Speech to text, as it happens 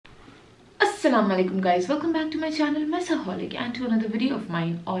Assalamualaikum guys, welcome back to my channel Messaholic and to another video of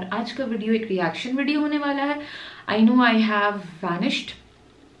mine। और आज का video एक reaction video होने वाला है। I know I have vanished,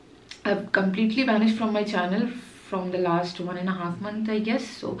 I've completely vanished from my channel from the last 1.5 month I guess।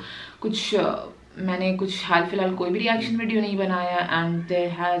 So मैंने कुछ हाल फिलहाल कोई भी रिएक्शन वीडियो नहीं बनाया and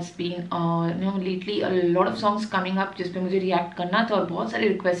there has been lately a lot of songs coming up जिस पे मुझे रिएक्ट करना था और बहुत सारे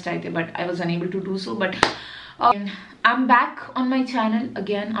रिक्वेस्ट आए थे but I was unable to do so। But I'm back on my channel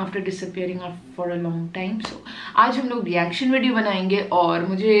again after disappearing for a long time। So आज हम लोग रिएक्शन वीडियो बनाएंगे और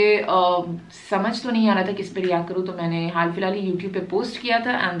मुझे समझ तो नहीं आ रहा था किस पे रिएक्ट करूँ, तो मैंने हाल फिलहाल ही YouTube पे पोस्ट किया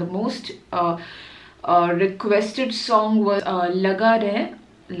था and the most requested song was लगा रहे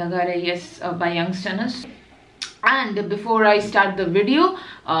yes by Youngsters। And before I start the video,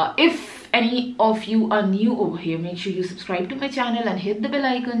 if any of you are new over here, make sure you subscribe to my channel and hit the bell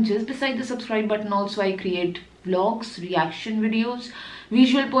icon just beside the subscribe button। Also I create vlogs, reaction videos,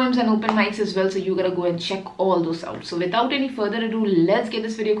 visual poems and open mics as well, so you gotta go and check all those out। So without any further ado, let's get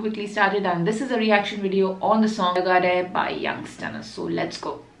this video quickly started, and this is a reaction video on the song LAGA REH by Youngsters। So let's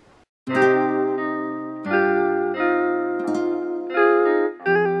go।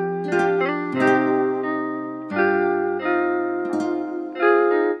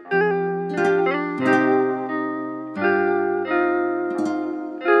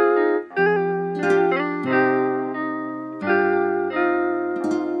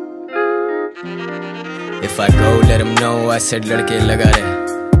 If I go, let them know I said लड़के लगा रहे,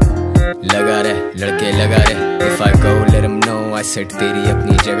 लड़के लगा रहे। If I go, let them know I said तेरी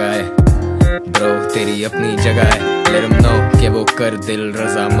अपनी जगह है, bro तेरी अपनी जगह है। Let them know कि वो कर दिल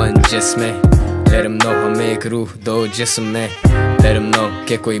रज़ामंद जिसमें, let them know हम एक रूह दो जिस्म में। Let them know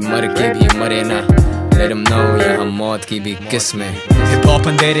कि कोई मर के भी मरे ना, let them know यहाँ मौत की भी किस्में। हिप हॉप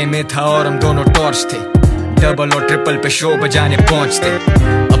अंधेरे में था और हम दोनों टॉर्च थे, डबल और ट्रिपल पे शो बजाने पहुंचते।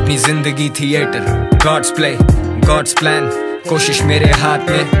 अपनी जिंदगी theatre, God's play God's plan, कोशिश मेरे हाथ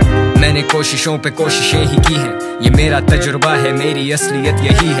में, मैंने कोशिशों पे कोशिशें ही की हैं। ये मेरा तजुर्बा है, मेरी असलियत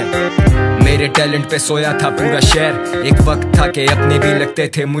यही है। मेरे टैलेंट पे सोया था पूरा शहर, एक वक्त था कि अपने भी लगते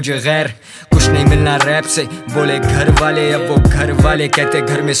थे मुझे गैर। कुछ नहीं मिलना रैप से बोले घर वाले, अब वो घर वाले कहते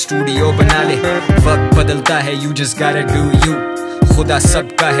घर में स्टूडियो बना ले। वक्त बदलता है, यू जस्ट गॉटा डू यू, खुदा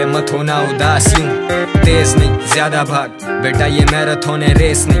सबका है मत होना उदास यूं। तेज नहीं ज्यादा भाग बेटा, ये मैराथन है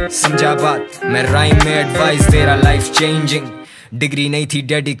रेस नहीं, समझा बात। मैं राइम में एडवाइस दे रहा, लाइफ चेंजिंग। डिग्री नहीं थी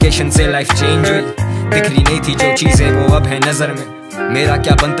डेडिकेशन से लाइफ चेंज हुई, दिख रही नहीं थी जो चीजें वो अब है नजर में। मेरा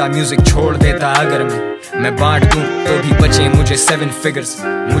क्या बनता म्यूजिक छोड़ देता अगर मैं बांट दूं तो भी बचे मुझे 7 फिगर्स।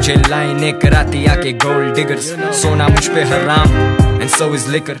 मुझे लाइनें कराती आके गोल्ड डिगर्स, सोना मुझ पे हराम एंड सो इज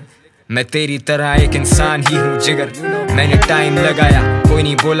लिकर। मैं तेरी तरह एक इंसान ही हूँ जिगर, मैंने टाइम लगाया कोई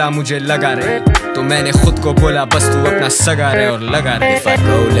नहीं बोला मुझे लगा रहे, तो मैंने खुद को बोला बस तू अपना सगा रहे और लगा रहे। If I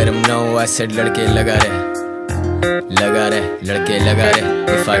go let them know I said लड़के लगा रहे, लड़के लगा रहे।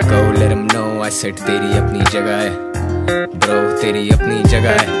 If I go let them know I said तेरी अपनी जगह है, bro तेरी अपनी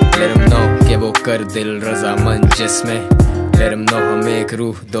जगह है। Let them know कि वो कर दिल रज़ामंद जिसमें, let them know हम एक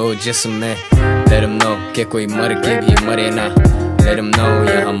रूह दो जिस्म में। Let them know कि कोई मर के भी मरे ना, let them know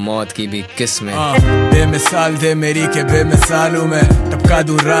यहाँ मौत की भी किस्में। बेमिसाल दे मेरी के बेमिसाल हूँ मैं, टपका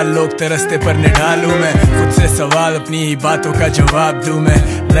दूं राल लोग तरसते पर निढालूं मैं। खुद से सवाल अपनी ही बातों का जवाब दूं मैं,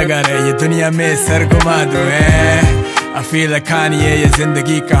 लगा रहे ये दुनिया में सर घुमा दूं। I feel like Kanye, ये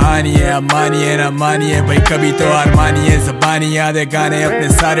जिंदगी कहानी है, अब मानिए ना मानिए भाई कभी तो हार मानिए। ज़बानी यादें गाने अपने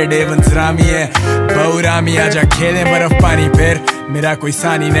सारे डेवंस रामी है, बहुरामी आजा खेलें बर्फ पानी। फिर मेरा कोई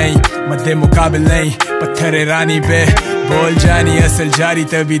सानी नहीं, मद्दे मुकाबिल नहीं, पत्थर रानी पे बोल जानी असल जारी,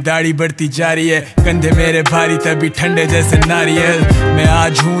 तभी दाढ़ी बढ़ती जा रही है। कंधे मेरे भारी तभी ठंडे जैसे नारियल, मैं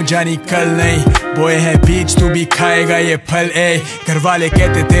आज हूँ जानी कल नहीं। बोए है बीच तू भी खाएगा ये फल। घर वाले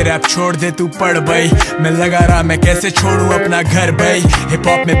कहते तेरे अब छोड़ दे तू पढ़ भाई, मैं लगा रहा मैं कैसे छोड़ूं अपना घर भाई। हिप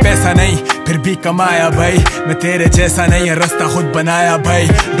हॉप में पैसा नहीं फिर भी कमाया भाई, मैं तेरे जैसा नहीं है रास्ता खुद बनाया भाई।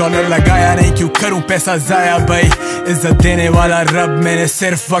 डॉलर लगाया नहीं क्यों करूं पैसा जाया भाई, इज्जत देने वाला रब मैंने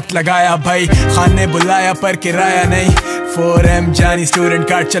सिर्फ वक्त लगाया भाई। खान ने बुलाया पर किराया नहीं, 4M जानी स्टूडेंट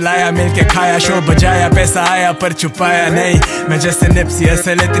कार्ड चलाया, मिलके खाया शो बजाया, पैसा आया पर छुपाया नहीं। मैं जैसे निप्सी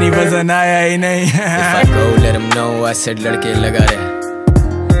असल इतनी वजन आया ही नहीं। If I go let them know I said लड़के लगा रहे,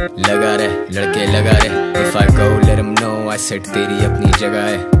 लड़के लगा रहे। If I go let them know I said तेरी अपनी जगह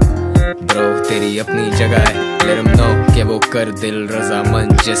है, bro तेरी अपनी जगह है। Let them know कि वो कर दिल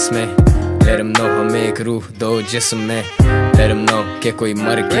रज़ामंद जिसमें, let them know हम एक रूह दो जिस्म में। Let them know कि कोई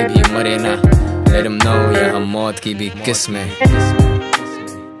मर के भी मरे ना, let them know यहाँ मौत की भी किस्में।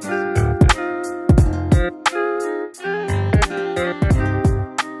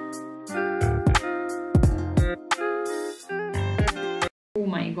 Oh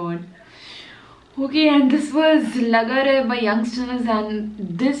my god, Okay, and this was Laga Reh by Youngsters, and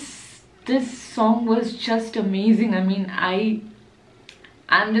this song was just amazing. I mean,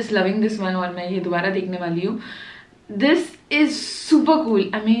 I'm just loving this one, और मैं ये दोबारा देखने वाली हूँ. This is super cool.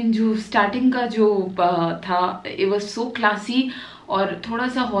 I mean, जो starting का जो था, it was so classy और थोड़ा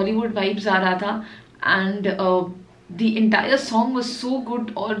सा Hollywood vibes आ रहा था, and the entire song was so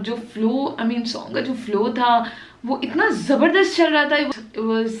good. और जो flow, I mean, song का जो flow था वो इतना ज़बरदस्त चल रहा था. It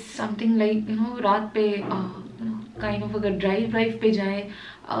was something like, you know, रात पे kind of अगर drive पे जाए,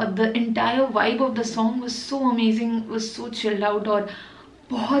 the entire vibe of the song was so amazing, was so chilled out और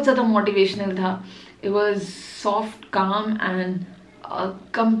बहुत ज़्यादा motivational था. It was soft, calm and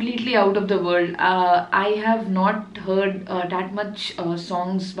completely out of the world. I have not heard that much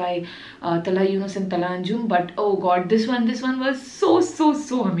songs by Talha Yunus and Talha Anjum, but oh god, this one was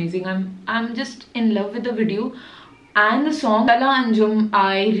so amazing. I'm just in love with the video and the song. Talha Anjum,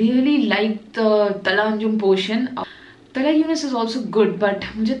 I really liked the Talha Anjum portion. Talha Yunus is also good, but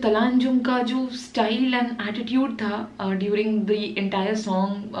मुझे Talha Anjum का जो style and attitude था during the entire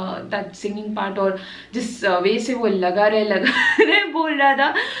song, that singing part और जिस way से वो लगा रहे बोल रहा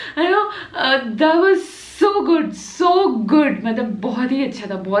था, I know that was so good. मतलब बहुत ही अच्छा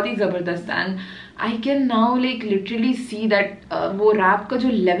था, बहुत ही ज़बरदस्त. And I can now like literally see that वो rap का जो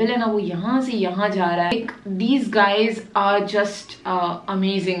level है ना, वो यहाँ से यहाँ जा रहा है. Like, these guys are just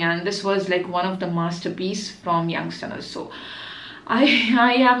amazing, and this was like one of the masterpiece from Youngsters. So I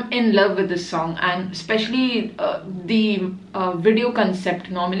am in love with this song, and especially the video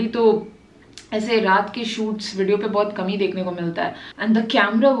concept. Normally तो ऐसे रात के shoots video पे बहुत कम ही देखने को मिलता है, and the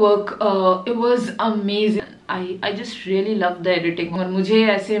camera work it was amazing. I just really love the editing. और मुझे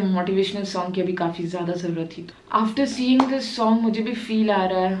ऐसे motivational song की अभी काफ़ी ज़्यादा ज़रूरत थी. After seeing this song मुझे भी feel आ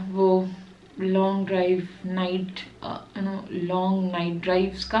रहा है वो long drive night, long night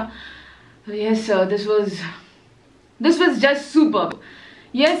drives का. Yes, this was just superb.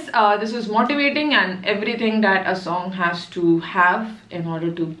 Yes, this was motivating and everything that a song has to have in order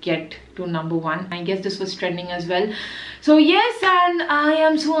to get to #1. I guess this was trending as well. So yes, and I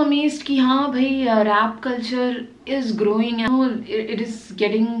am so amazed कि हाँ भाई rap culture is growing and it is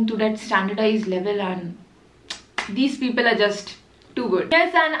getting to that standardized level, and these people are just too good.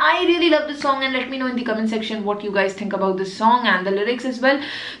 Yes, and I really love this song, and let me know in the comment section what you guys think about this song and the lyrics as well.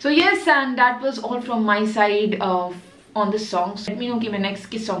 So yes, and that was all from my side on this song. So let me know कि मैं next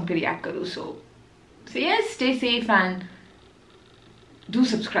किस song पे react करूँ. So yes, stay safe and do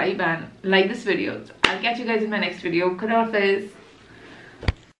subscribe and like this video. I'll catch you guys in my next video. Khuda Hafiz.